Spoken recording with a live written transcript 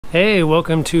Hey,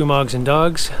 welcome to Mogs and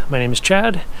Dogs. My name is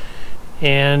Chad,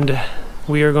 and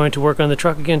we are going to work on the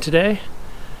truck again today.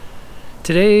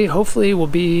 Today, hopefully, will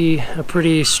be a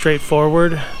pretty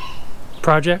straightforward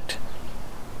project,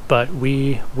 but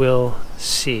we will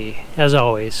see, as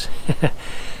always.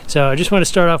 So I just want to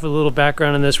start off with a little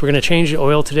background on this. We're going to change the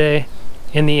oil today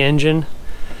in the engine,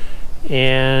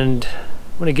 and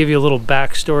I want to give you a little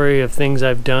backstory of things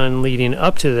I've done leading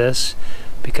up to this,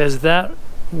 because that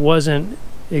wasn't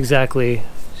exactly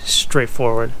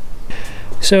straightforward.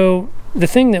 So the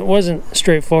thing that wasn't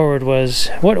straightforward was,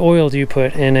 what oil do you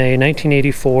put in a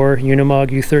 1984 Unimog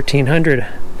U1300?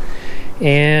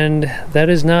 And that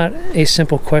is not a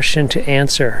simple question to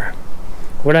answer.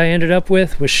 What I ended up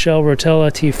with was Shell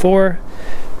Rotella T4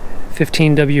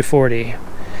 15W40,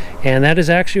 and that is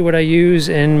actually what I use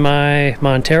in my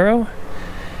Montero.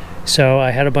 So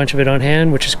I had a bunch of it on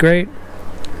hand, which is great.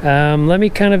 Let me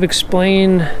kind of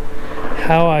explain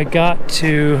how I got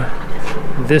to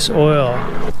this oil.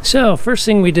 So first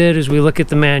thing we did is we look at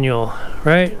the manual,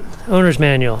 right? Owner's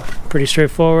manual, pretty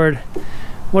straightforward.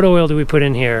 What oil do we put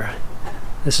in here?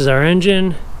 This is our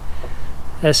engine,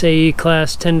 SAE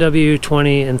class 10W,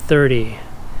 20, and 30.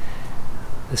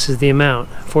 This is the amount,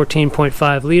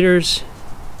 14.5 liters,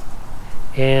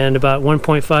 and about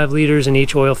 1.5 liters in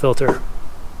each oil filter.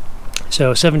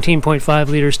 So 17.5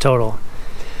 liters total.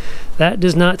 That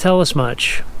does not tell us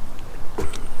much.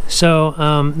 So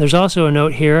there's also a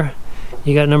note here.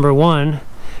 You got number 1.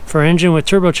 For engine with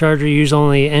turbocharger, use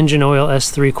only engine oil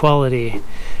S3 quality,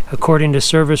 according to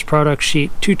service product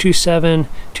sheet 227,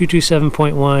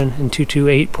 227.1, and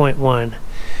 228.1.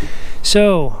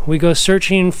 So we go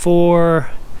searching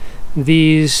for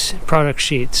these product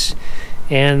sheets,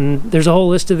 and there's a whole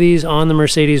list of these on the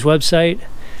Mercedes website,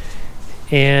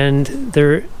 and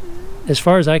there, as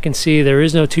far as I can see, there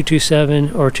is no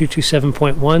 227 or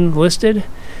 227.1 listed.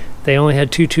 They only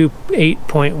had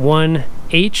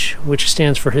 228.1H, which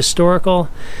stands for historical,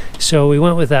 so we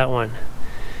went with that one.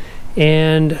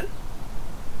 And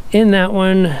in that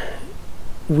one,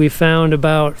 we found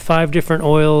about 5 different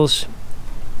oils.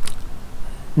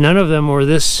 None of them were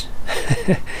this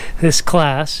this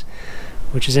class,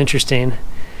 which is interesting,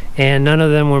 and none of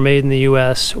them were made in the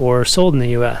US or sold in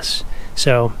the US,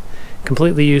 so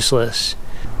completely useless.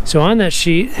 So on that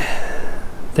sheet,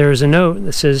 there's a note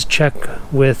that says check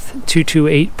with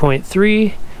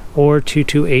 228.3 or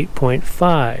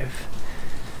 228.5,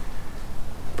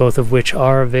 both of which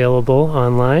are available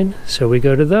online, so we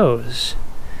go to those.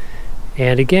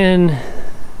 And again,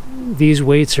 these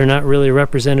weights are not really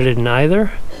represented in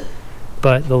either,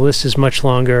 but the list is much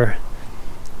longer,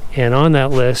 and on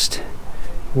that list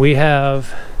we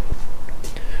have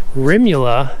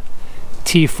Rimula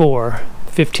T4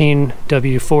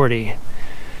 15W40.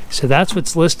 So that's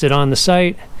what's listed on the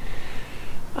site.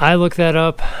 I looked that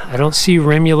up. I don't see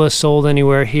Rimula sold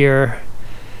anywhere here,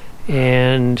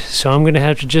 and so I'm going to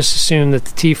have to just assume that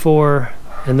the T4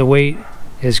 and the weight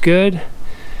is good,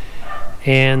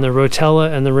 and the Rotella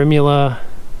and the Rimula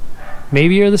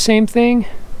maybe are the same thing.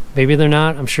 Maybe they're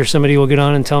not. I'm sure somebody will get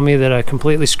on and tell me that I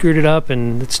completely screwed it up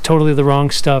and it's totally the wrong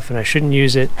stuff and I shouldn't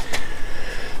use it.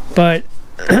 But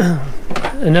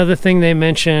another thing they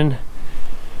mention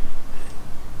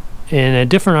in a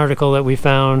different article that we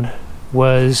found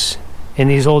was in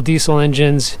these old diesel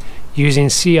engines using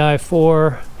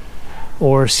CI4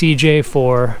 or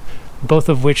CJ4, both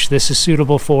of which this is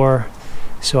suitable for.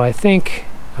 So I think,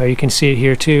 you can see it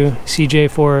here too,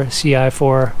 CJ4,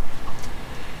 CI4.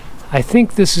 I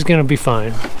think this is going to be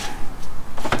fine.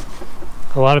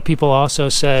 A lot of people also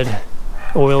said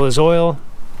oil is oil.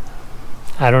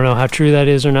 I don't know how true that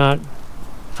is or not.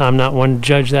 I'm not one to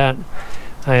judge that.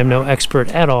 I am no expert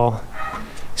at all.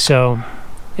 So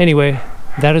anyway,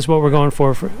 that is what we're going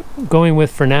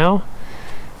with for now,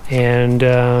 and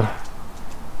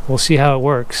we'll see how it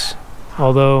works.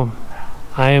 Although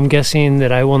I am guessing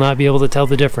that I will not be able to tell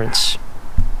the difference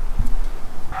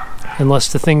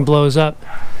unless the thing blows up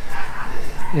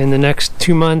in the next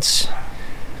 2 months.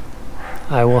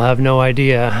 I will have no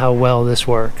idea how well this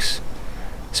works.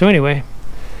 So anyway,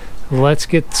 let's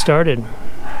get started.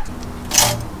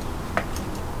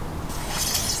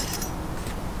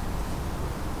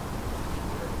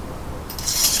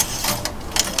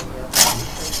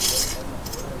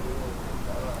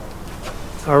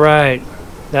 Alright,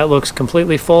 that looks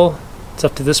completely full. It's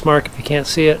up to this mark if you can't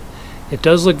see it. It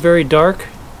does look very dark,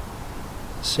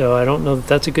 so I don't know that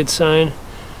that's a good sign.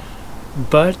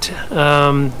 But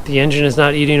the engine is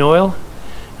not eating oil.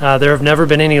 There have never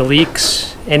been any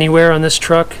leaks anywhere on this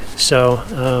truck, so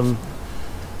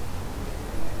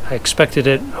I expected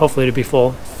it hopefully to be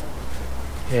full,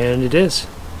 and it is.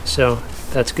 So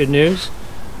That's good news.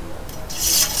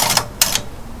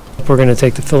 We're going to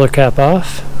take the filler cap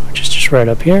off, which is just right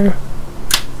up here.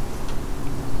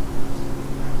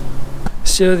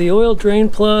 So the oil drain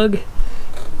plug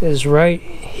is right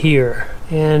here,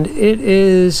 and it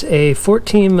is a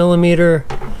 14mm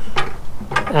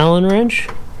Allen wrench,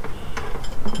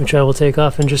 which I will take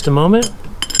off in just a moment.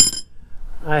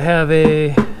 I have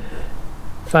a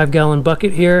 5-gallon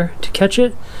bucket here to catch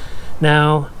it.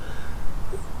 Now,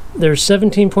 there's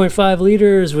 17.5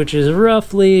 liters, which is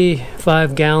roughly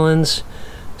 5 gallons.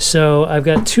 So I've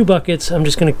got 2 buckets. I'm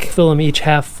just going to fill them each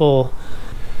half full.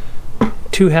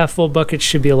 2 half-full buckets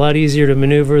should be a lot easier to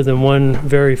maneuver than 1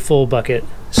 very full bucket.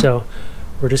 So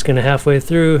we're just going to halfway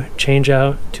through change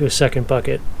out to a second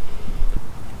bucket.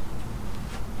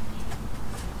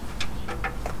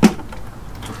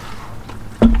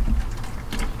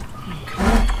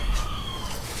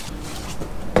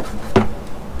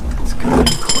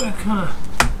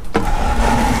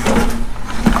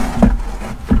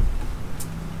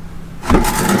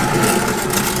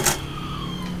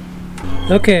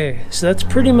 Okay, so that's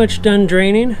pretty much done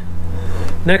draining.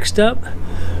 Next up,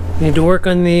 we need to work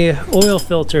on the oil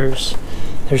filters.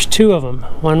 There's 2 of them,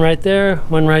 one right there,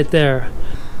 one right there.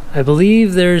 I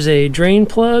believe there's a drain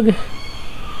plug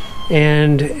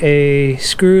and a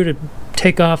screw to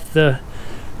take off the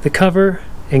cover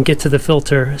and get to the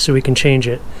filter so we can change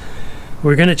it.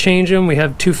 We're going to change them. We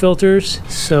have 2 filters,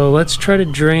 so let's try to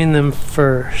drain them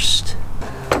first.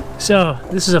 So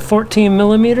this is a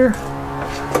 14mm.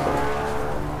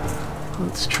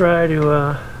 Let's try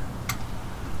to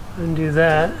undo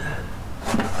that.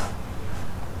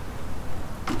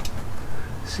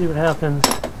 See what happens.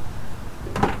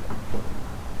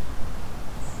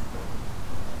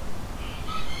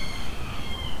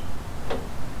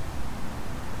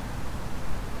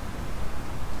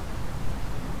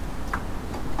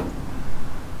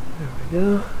 There we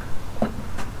go.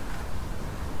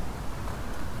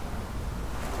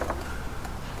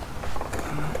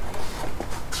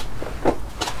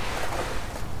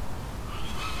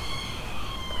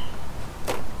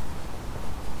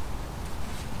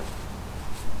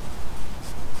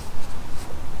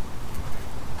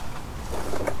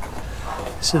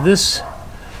 So this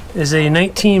is a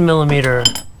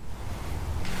 19mm.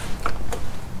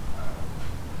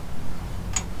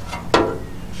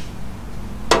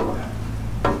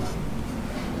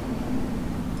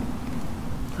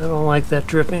 I don't like that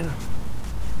dripping.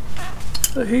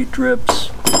 I hate drips.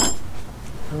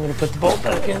 I'm going to put the bolt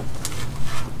back in.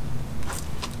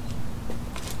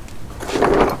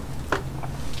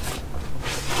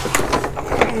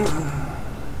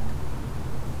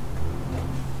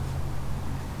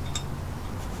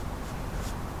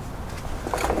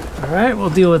 Alright, we'll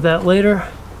deal with that later.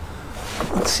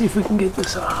 Let's see if we can get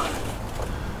this off.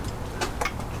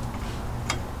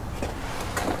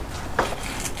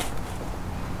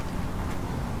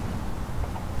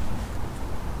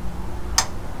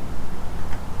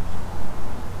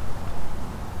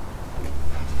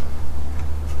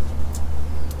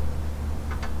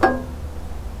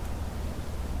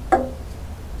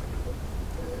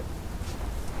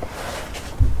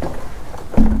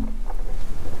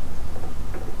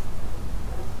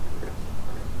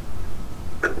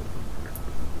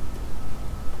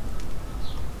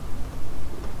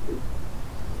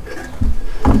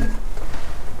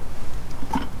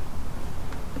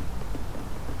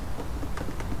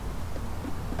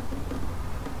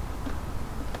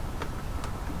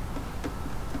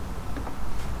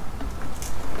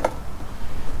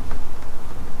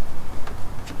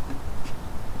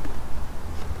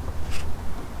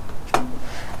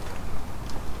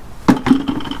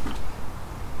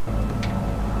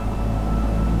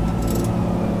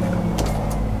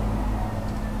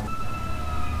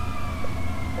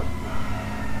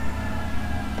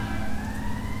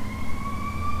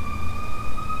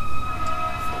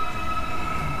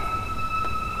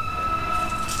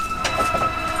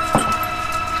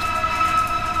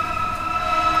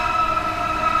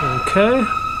 Okay.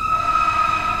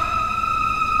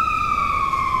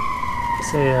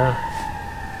 It's a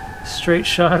straight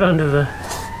shot onto the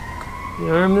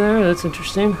arm there. That's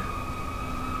interesting.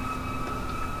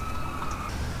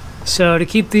 So to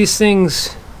keep these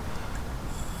things,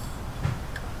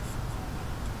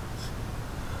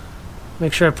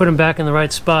 make sure I put them back in the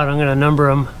right spot. I'm going to number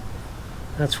them.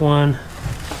 That's 1.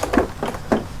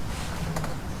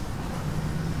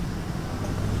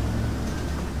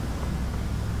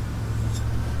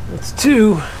 That's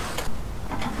 2.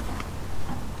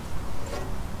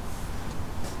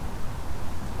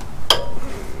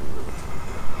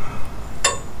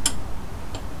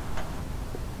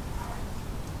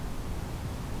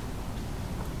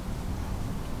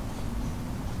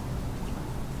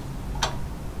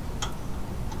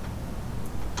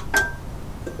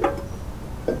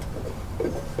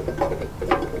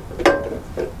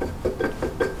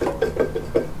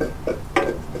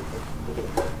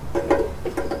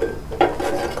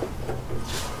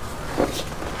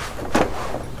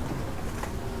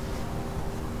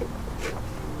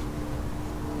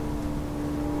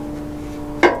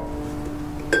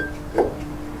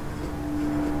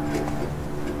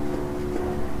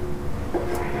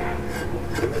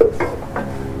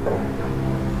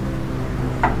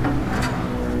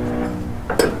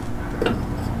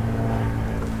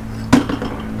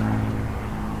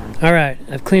 All right,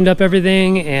 I've cleaned up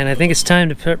everything and I think it's time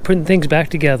to put things back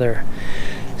together.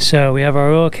 So we have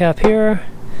our oil cap here,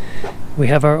 we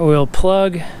have our oil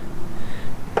plug,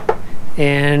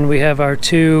 and we have our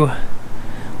 2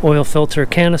 oil filter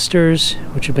canisters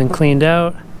which have been cleaned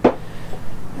out.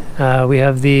 We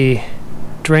have the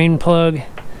drain plug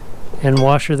and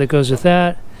washer that goes with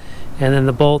that, and then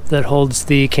the bolt that holds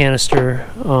the canister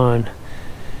on,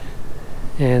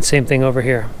 and same thing over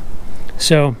here.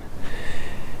 So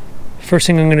first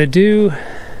thing I'm going to do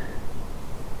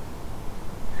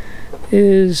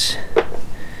is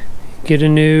get a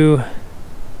new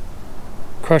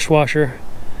crush washer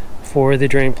for the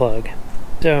drain plug.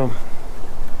 So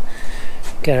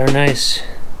got our nice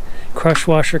crush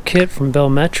washer kit from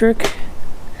Belmetric.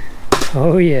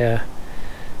 Oh yeah.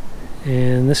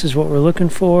 And this is what we're looking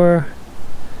for.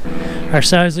 Our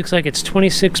size looks like it's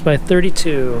 26 by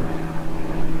 32.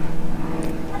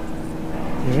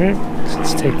 Alright, so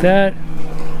let's take that.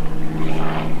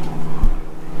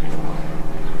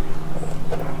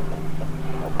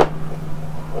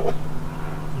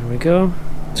 There we go.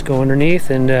 Let's go underneath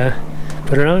and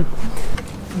put it on.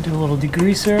 Do a little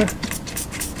degreaser.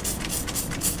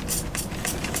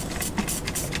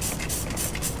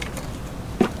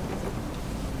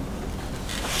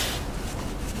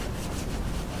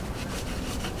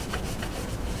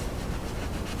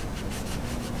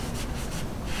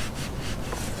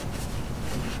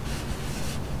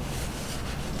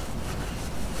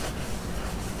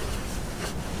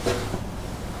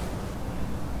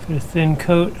 Put a thin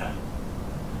coat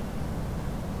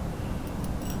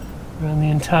around the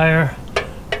entire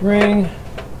ring.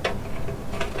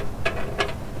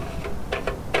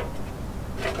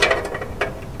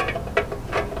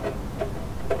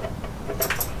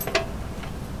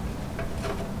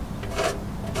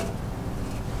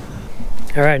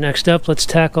 All right, next up, let's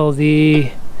tackle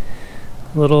the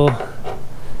little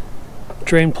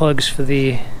drain plugs for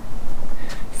the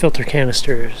filter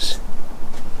canisters.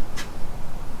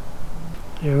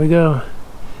 There we go.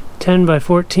 10 by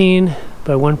 14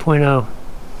 by 1.0.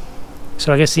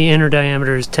 So I guess the inner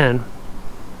diameter is 10.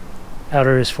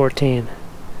 Outer is 14.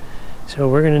 So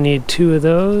we're going to need 2 of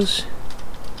those.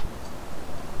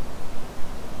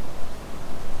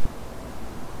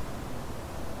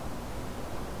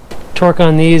 Torque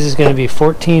on these is going to be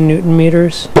 14 Newton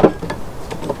meters.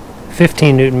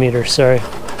 15 Newton meters, sorry.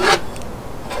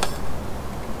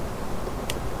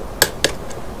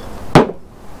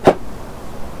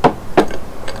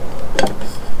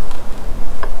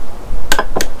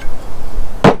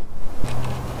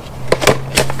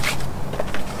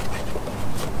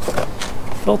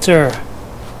 Filter.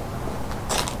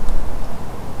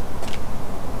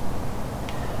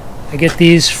 I get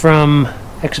these from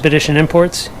Expedition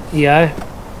Imports, EI.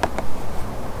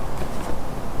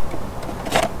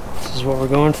 This is what we're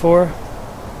going for.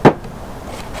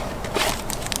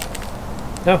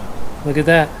 Oh, look at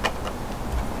that.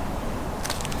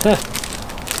 Huh.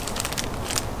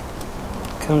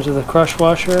 Comes with a crush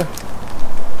washer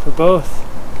for both.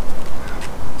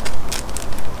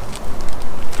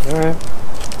 Alright.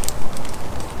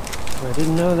 I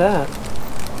didn't know that.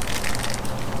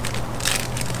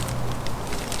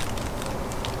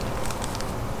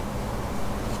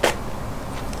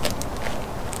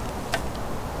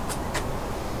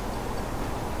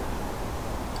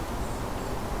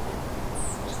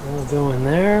 So that'll go in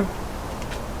there.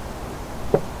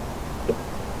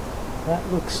 That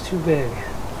looks too big.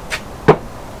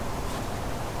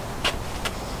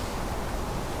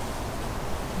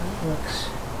 That looks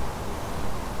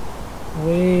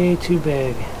way too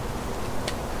big.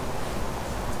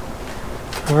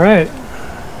 Alright.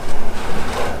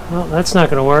 Well, that's not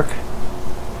going to work.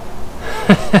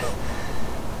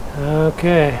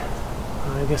 Okay.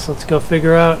 I guess let's go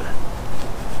figure out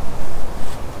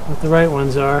what the right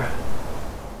ones are.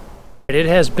 It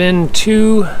has been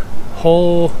 2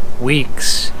 whole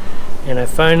weeks and I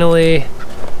finally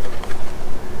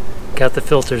got the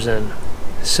filters in.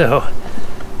 So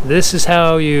this is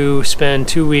how you spend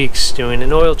 2 weeks doing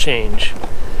an oil change.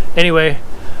 Anyway,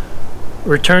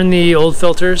 return the old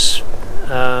filters.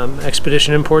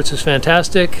 Expedition Imports was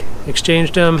fantastic.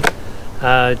 Exchanged them.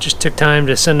 Just took time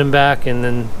to send them back and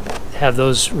then have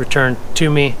those returned to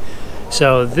me.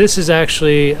 So this is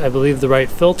actually, I believe, the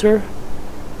right filter.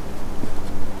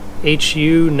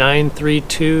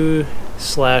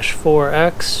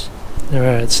 HU932/4X.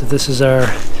 Alright, so this is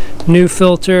our new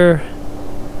filter.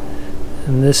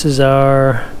 And this is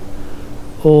our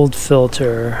old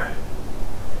filter.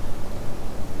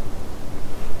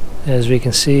 As we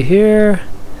can see here,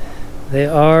 they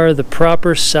are the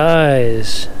proper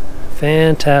size.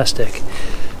 Fantastic.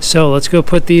 So let's go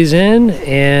put these in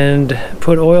and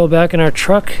put oil back in our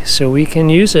truck so we can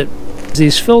use it.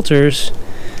 These filters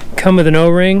come with an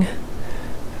O-ring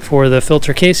for the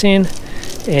filter casing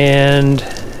and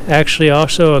actually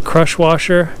also a crush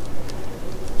washer,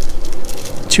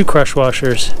 2 crush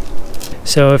washers.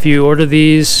 So if you order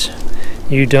these,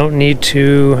 you don't need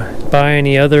to buy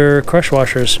any other crush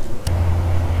washers.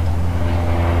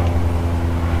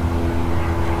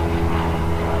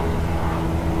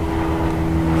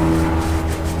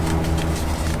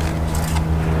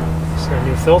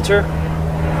 New filter.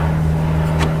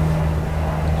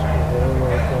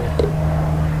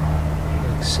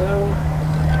 Like so.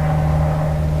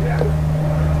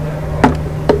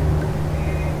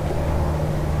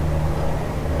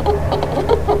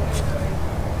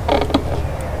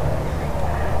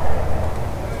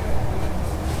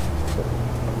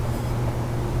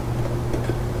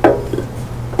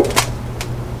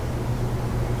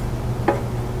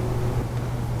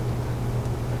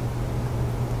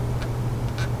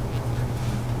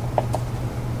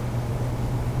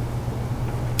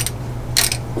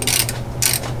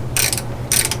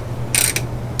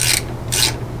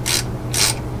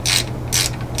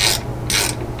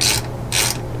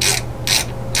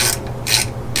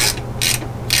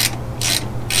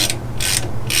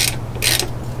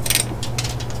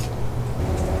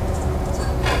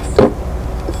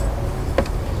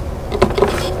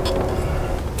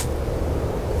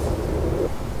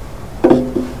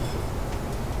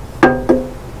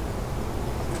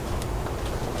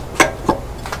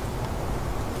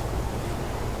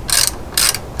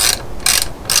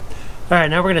 All right,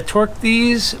 now we're going to torque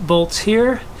these bolts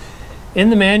here. In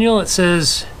the manual it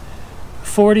says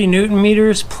 40 Newton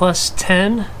meters plus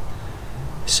 10.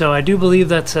 So I do believe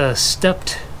that's a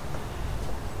stepped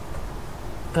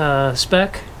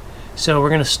spec. So we're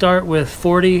going to start with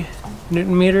 40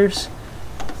 Newton meters.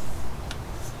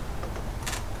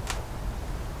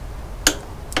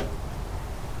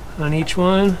 On each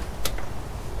one.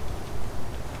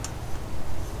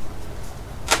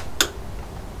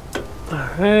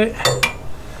 Alright,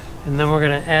 and then we're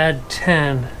going to add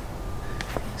 10,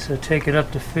 so take it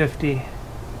up to 50.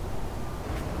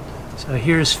 So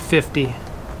here's 50.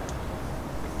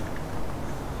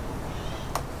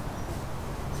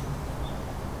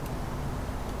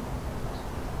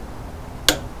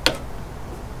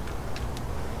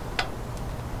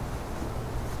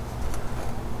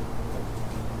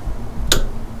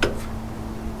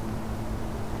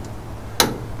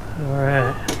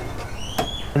 Alright.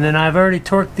 And then I've already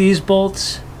torqued these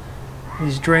bolts,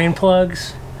 these drain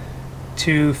plugs,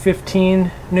 to 15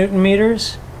 Newton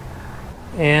meters.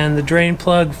 And the drain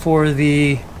plug for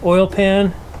the oil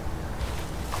pan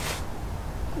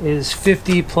is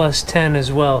 50 plus 10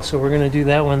 as well. So we're going to do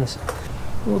that one.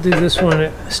 We'll do this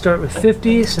one, start with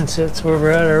 50 since that's where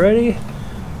we're at already.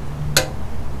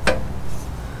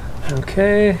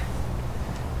 Okay.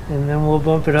 And then we'll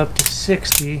bump it up to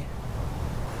 60.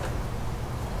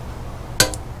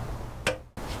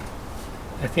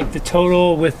 I think the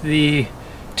total with the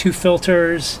 2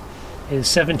 filters is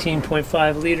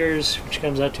 17.5 liters, which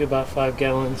comes out to about 5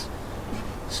 gallons.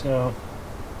 So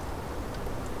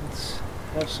let's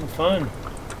have some fun.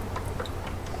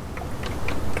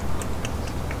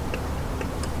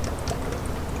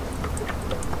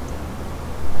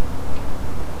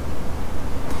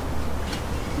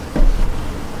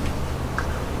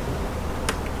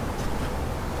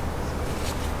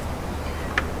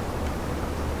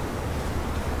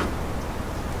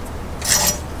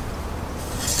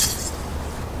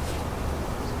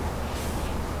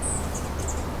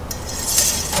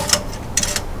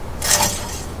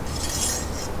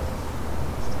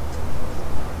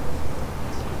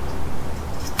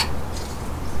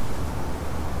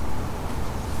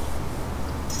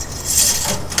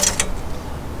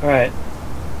 Alright,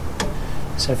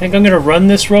 so I think I'm going to run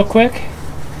this real quick,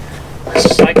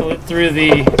 cycle it through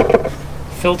the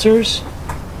filters,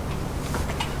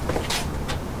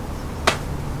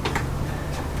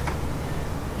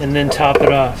 and then top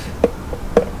it off.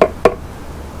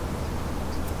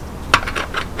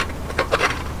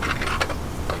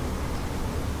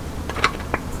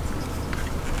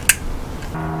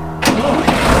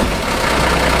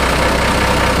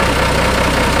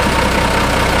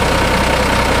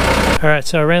 Alright,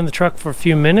 so I ran the truck for a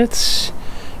few minutes,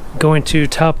 going to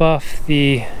top off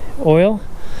the oil,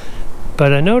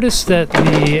 but I noticed that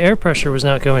the air pressure was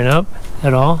not going up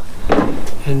at all.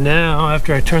 And now,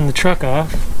 after I turn the truck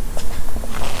off,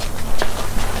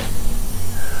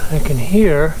 I can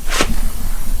hear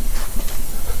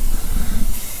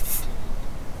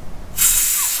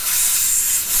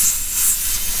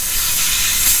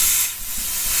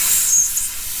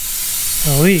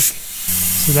leak.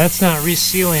 So that's not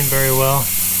resealing very well. I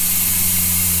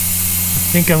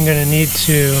think I'm gonna need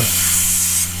to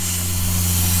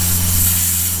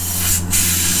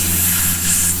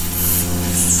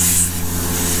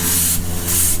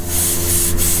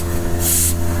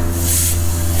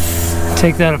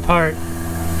take that apart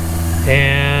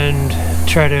and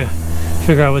try to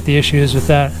figure out what the issue is with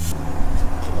that.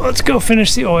 Let's go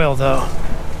finish the oil though.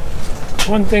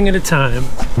 One thing at a time.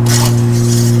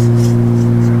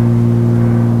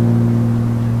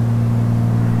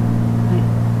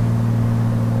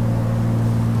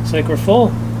 Looks like we're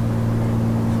full.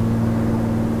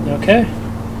 Okay,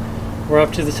 we're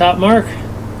up to the top mark.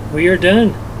 We are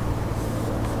done.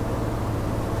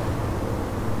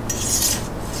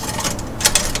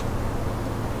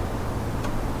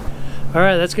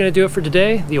 Alright, that's going to do it for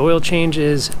today. The oil change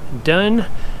is done.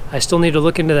 I still need to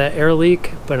look into that air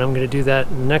leak, but I'm going to do that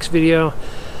in the next video.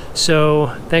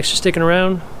 So, thanks for sticking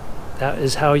around. That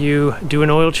is how you do an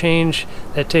oil change.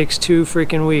 That takes 2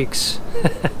 freaking weeks.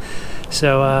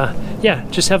 So, yeah,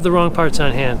 just have the wrong parts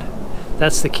on hand.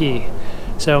 That's the key.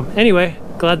 So, anyway,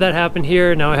 glad that happened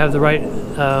here. Now I have the right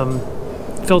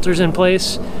filters in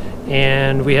place,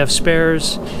 and we have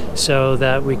spares so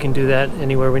that we can do that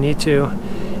anywhere we need to.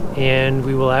 And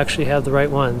we will actually have the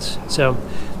right ones. So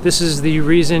this is the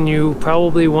reason you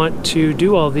probably want to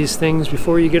do all these things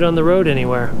before you get on the road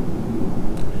anywhere.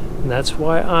 And that's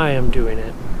why I am doing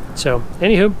it. So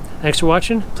anywho, thanks for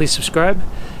watching. Please subscribe,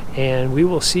 and we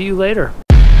will see you later.